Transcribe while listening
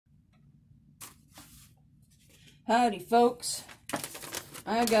Howdy folks,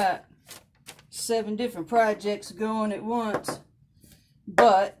 I got 7 different projects going at once,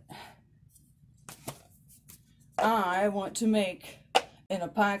 but I want to make an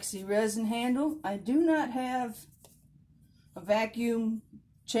epoxy resin handle. I do not have a vacuum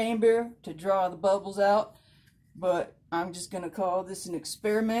chamber to draw the bubbles out, but I'm just going to call this an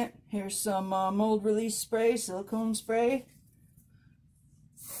experiment. Here's some mold release spray, silicone spray.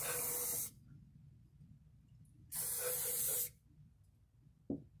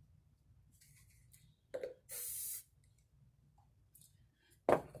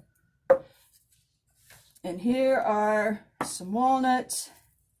 And here are some walnuts,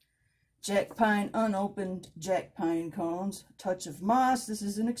 jack pine, unopened jack pine cones, a touch of moss. This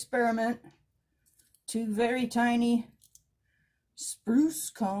is an experiment. 2 very tiny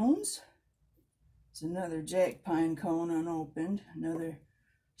spruce cones. It's another jack pine cone unopened, another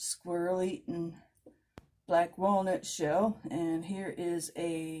squirrel eaten black walnut shell. And here is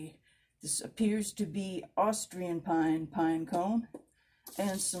this appears to be Austrian pine cone,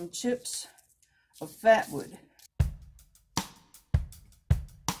 and some chips of fatwood.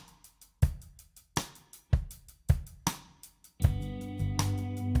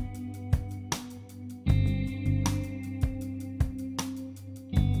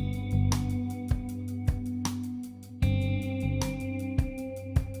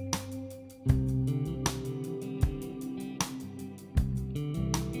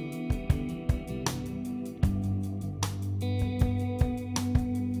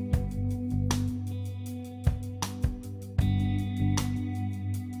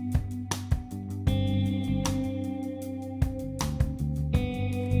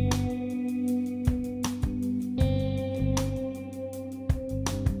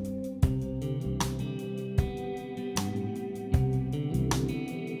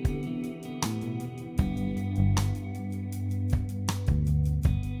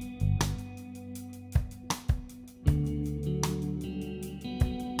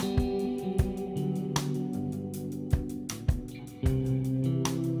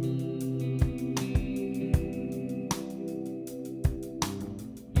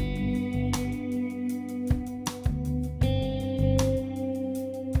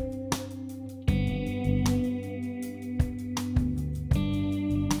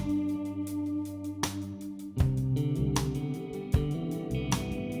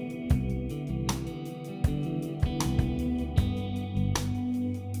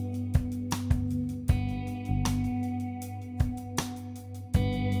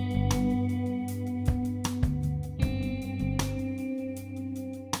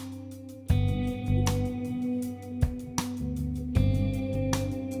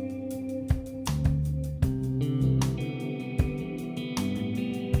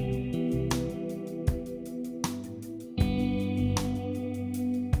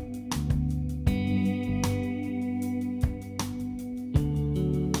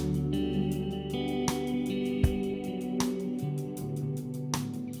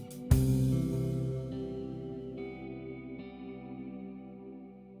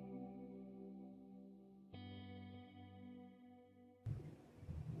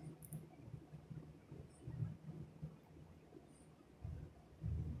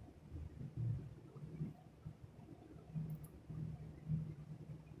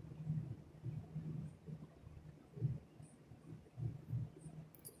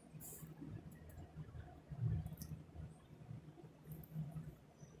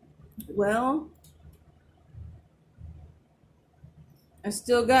 Well, I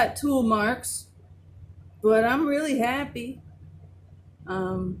still got tool marks, but I'm really happy.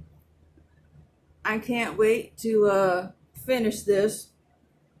 I can't wait to finish this.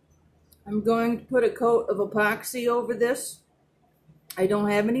 I'm going to put a coat of epoxy over this. I don't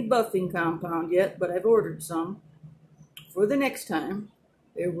have any buffing compound yet, but I've ordered some. For the next time,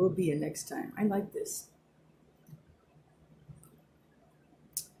 there will be a next time. I like this.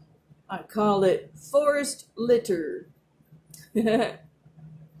 I call it forest litter. Yeah,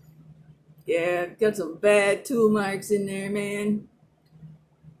 got some bad tool marks in there, man.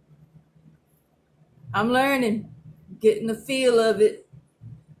 I'm learning, getting the feel of it.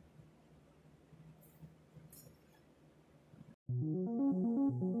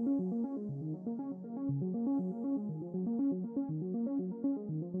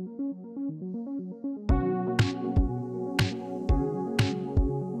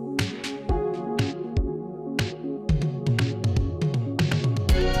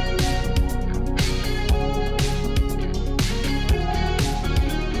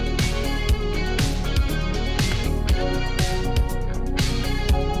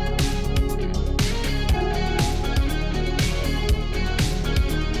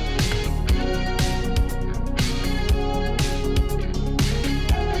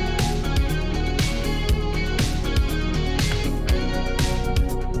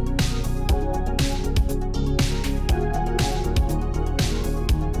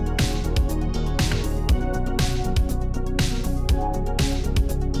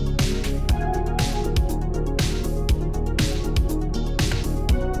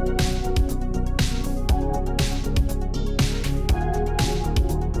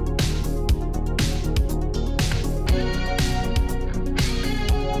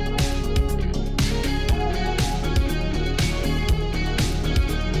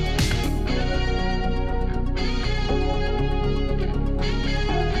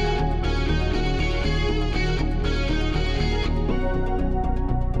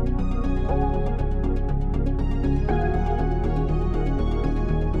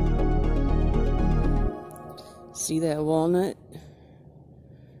 See that walnut?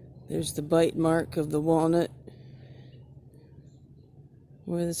 There's the bite mark of the walnut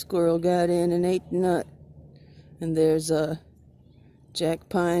where the squirrel got in and ate the nut. And there's a jack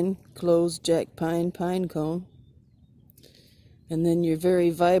pine, closed jack pine pine cone. And then your very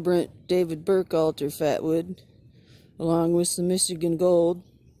vibrant David Burkhalter fatwood, along with some Michigan gold.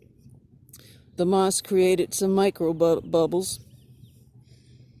 The moss created some micro bubbles.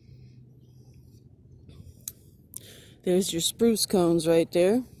 There's your spruce cones right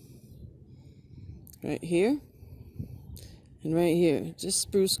there. Right here. And right here. This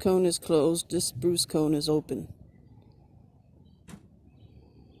spruce cone is closed. This spruce cone is open.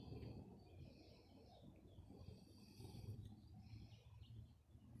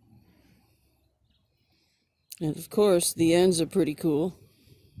 And of course, the ends are pretty cool.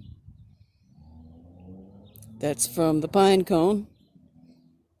 That's from the pine cone.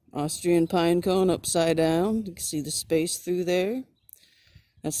 Austrian pine cone upside down. You can see the space through there.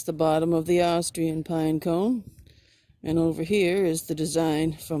 That's the bottom of the Austrian pine cone. And over here is the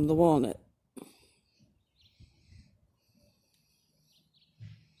design from the walnut.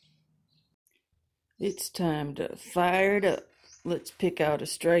 It's time to fire it up. Let's pick out a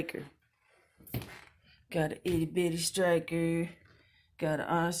striker. Got an itty bitty striker. Got an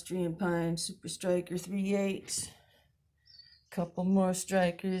Austrian pine super striker 3/8. Couple more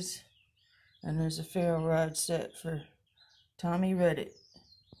strikers, and there's a ferro rod set for Tommy Reddit.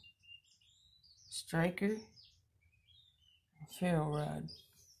 Striker, ferro rod.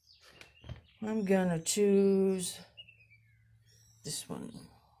 I'm gonna choose this one.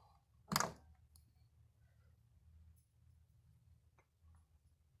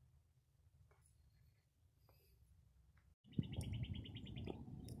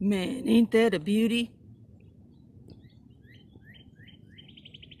 Man, ain't that a beauty?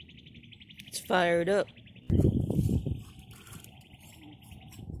 It's fired up.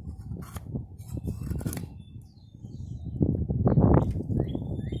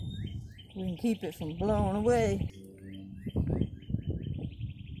 We can keep it from blowing away.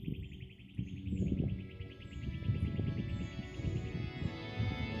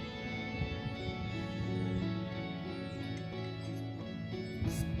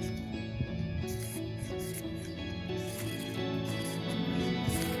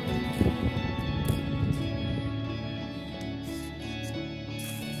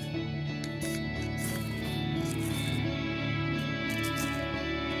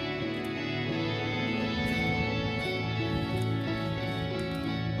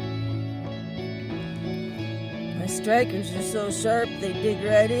 My strikers are so sharp they dig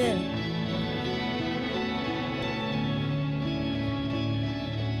right in.